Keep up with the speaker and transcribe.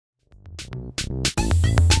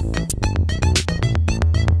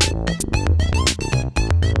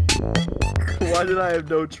Why did I have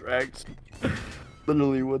no tracks?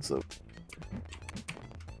 Literally, what's up?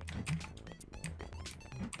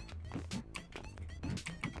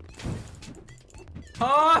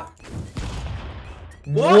 Huh?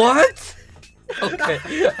 What? Okay.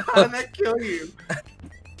 How did that kill you?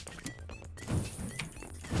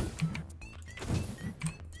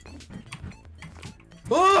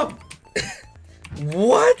 Oh!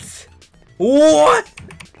 What? What?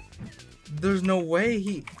 There's no way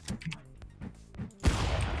he.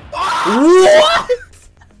 What?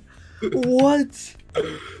 What?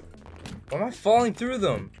 Why am I falling through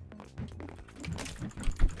them?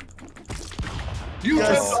 You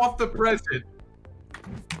Yes. jumped off the present.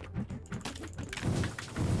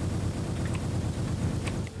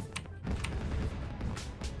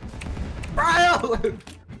 Brian!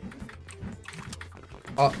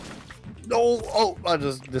 No! Oh, I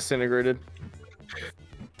just disintegrated.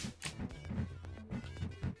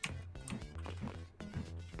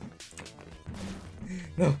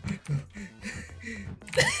 No.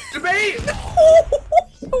 Debate!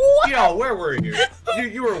 Yo, where were you?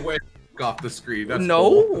 You were way off the screen. That's No.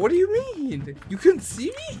 cool. What do you mean? You couldn't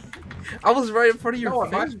see me? I was right in front of your No,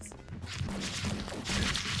 I'm not. face.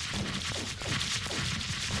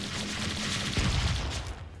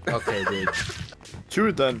 Okay, dude. Shoot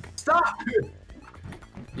it then. Stop!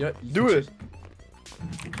 You Do it.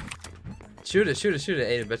 Shoot it, shoot it, shoot it.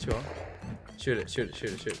 Hey, I bet you won't. Shoot it, shoot it,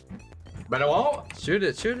 shoot it, shoot it. But I won't. Shoot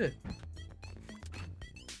it, shoot it.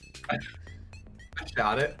 I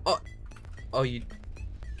shot it. Oh, you.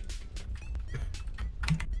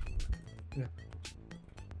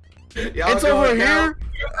 Yeah, I'll It's go over now. here.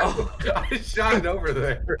 Oh, I shot it over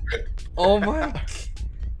there. oh my.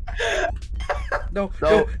 No,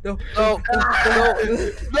 No. no, no.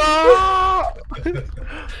 No!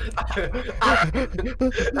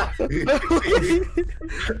 No!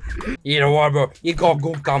 You know what, bro? You go,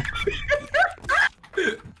 come.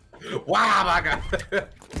 Wow, my God.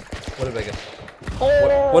 What a bigger.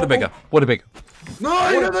 Oh! What a bigger. What a bigger. No,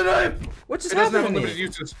 you got the knife. What just It doesn't have happened to unlimited me?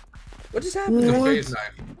 uses. What just It's happened to a me? phase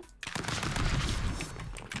knife.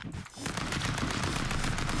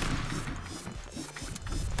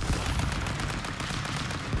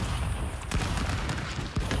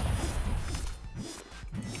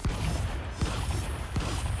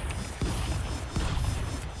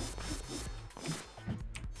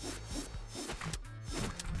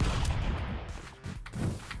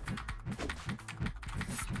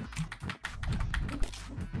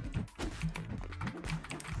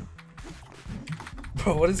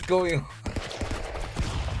 Bro, what is going on?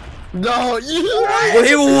 No! You...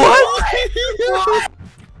 Wait, what?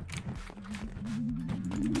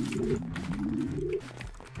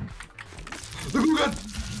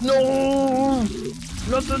 No!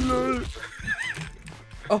 Nothing!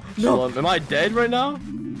 Oh, Hold no. on, am I dead right now?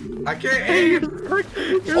 I can't aim.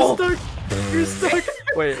 You're Oh. stuck! You're stuck!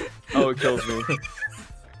 Wait. Oh, it kills me.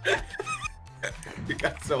 You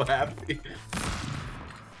got so happy.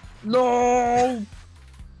 No!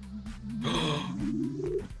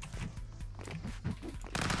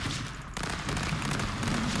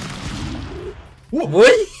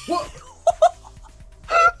 What? What?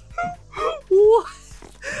 What?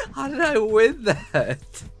 How did I win that?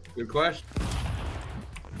 Good question.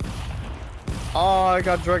 Oh, I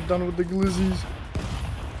got dragged down with the glizzies.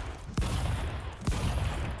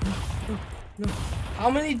 No. How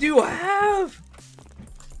many do you have?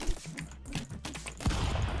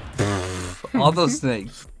 All those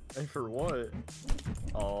snakes. And for what?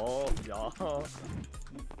 Oh, yeah.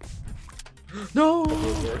 No.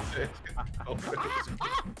 Worth it.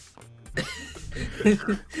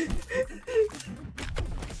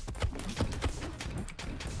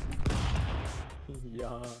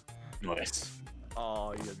 Yeah. Nice.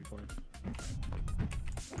 Oh, you gotta be funny.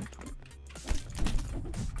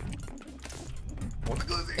 What's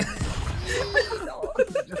good?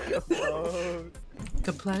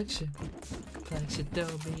 Complexion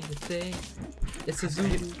don't mean a thing. It's a I zoo.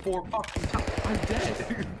 hit 4 fucking times. I'm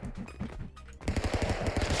dead.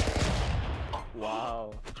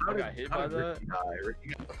 Wow. I got hit by that. Ricky die? Ricky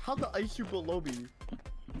got- How'd the ice shoot below me?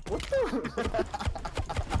 What the?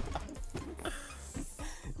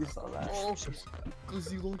 You saw that. Oh,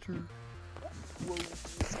 glizzy launcher.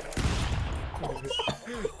 Whoa.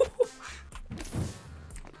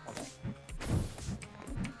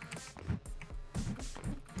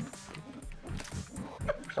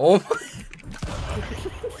 Oh my.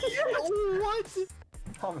 What?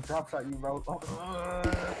 Tom drop shot you, bro. Oh.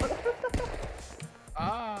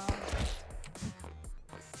 Ah.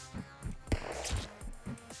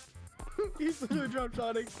 He's literally drop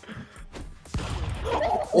shotting.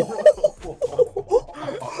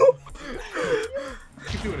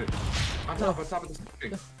 Keep doing it. On top of this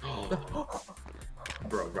thing.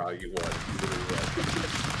 Bro, you won. You literally won.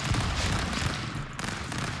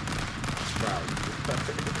 Bro,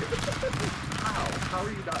 How are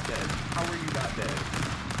you not dead? How are you not dead?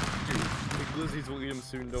 Dude. The glizzies will eat him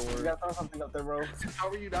soon, don't You worry. gotta throw something up there, bro. How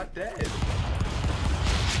are you not dead?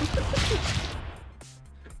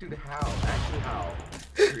 Dude, how? Actually, how?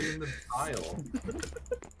 You're in the tile.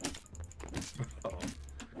 Oh.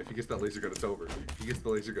 If he gets that laser gun, it's over. If he gets the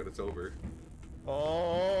laser gun, it's over.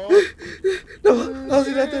 Oh. No, how's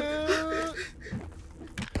he not dead?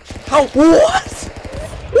 How? What?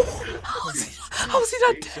 How's he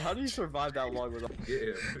not dead? How do you survive that long without? Get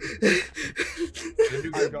him. Get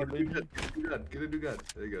a new gun.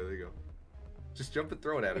 There you go. Just jump and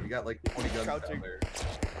throw it at him. You got like 20 guns down there.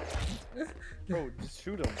 Bro, just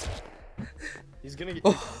shoot him. He's gonna get.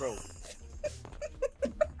 Oh. Bro.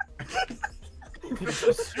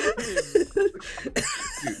 Just shoot him.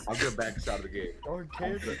 Dude, I'm gonna back us out of the game. Or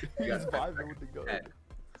can't he's vibing with the gun. 10,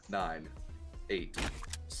 9, 8,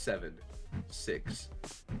 7, 6,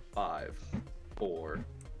 5, 4,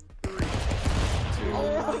 3, 2.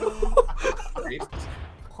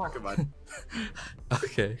 Come on.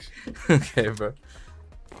 Okay. Okay, bro.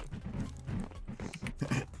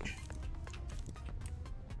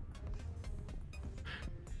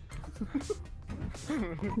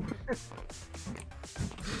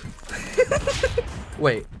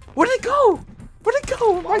 Wait, where'd it go? Where'd it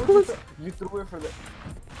go? Michael, You threw it for the.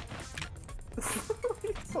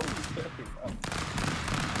 So scary, bro.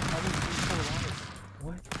 How did you so alive?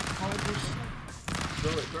 What? How did you?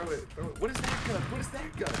 Throw it. What is that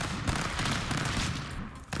gun?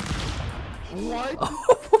 What?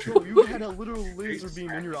 Bro, you had a literal laser beam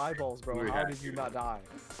in your eyeballs, bro. How did you not die?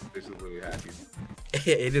 This is literally hacking.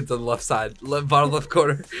 Aiden's on the left side, bottom left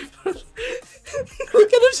corner. Look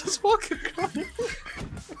at him just walking across. I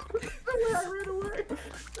ran away.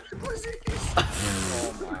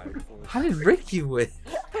 Oh my. How did Ricky win?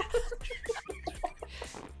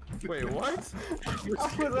 Wait, what? I was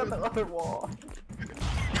at the other wall.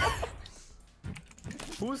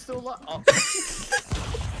 Who's still alive? Oh.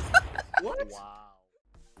 What? Wow.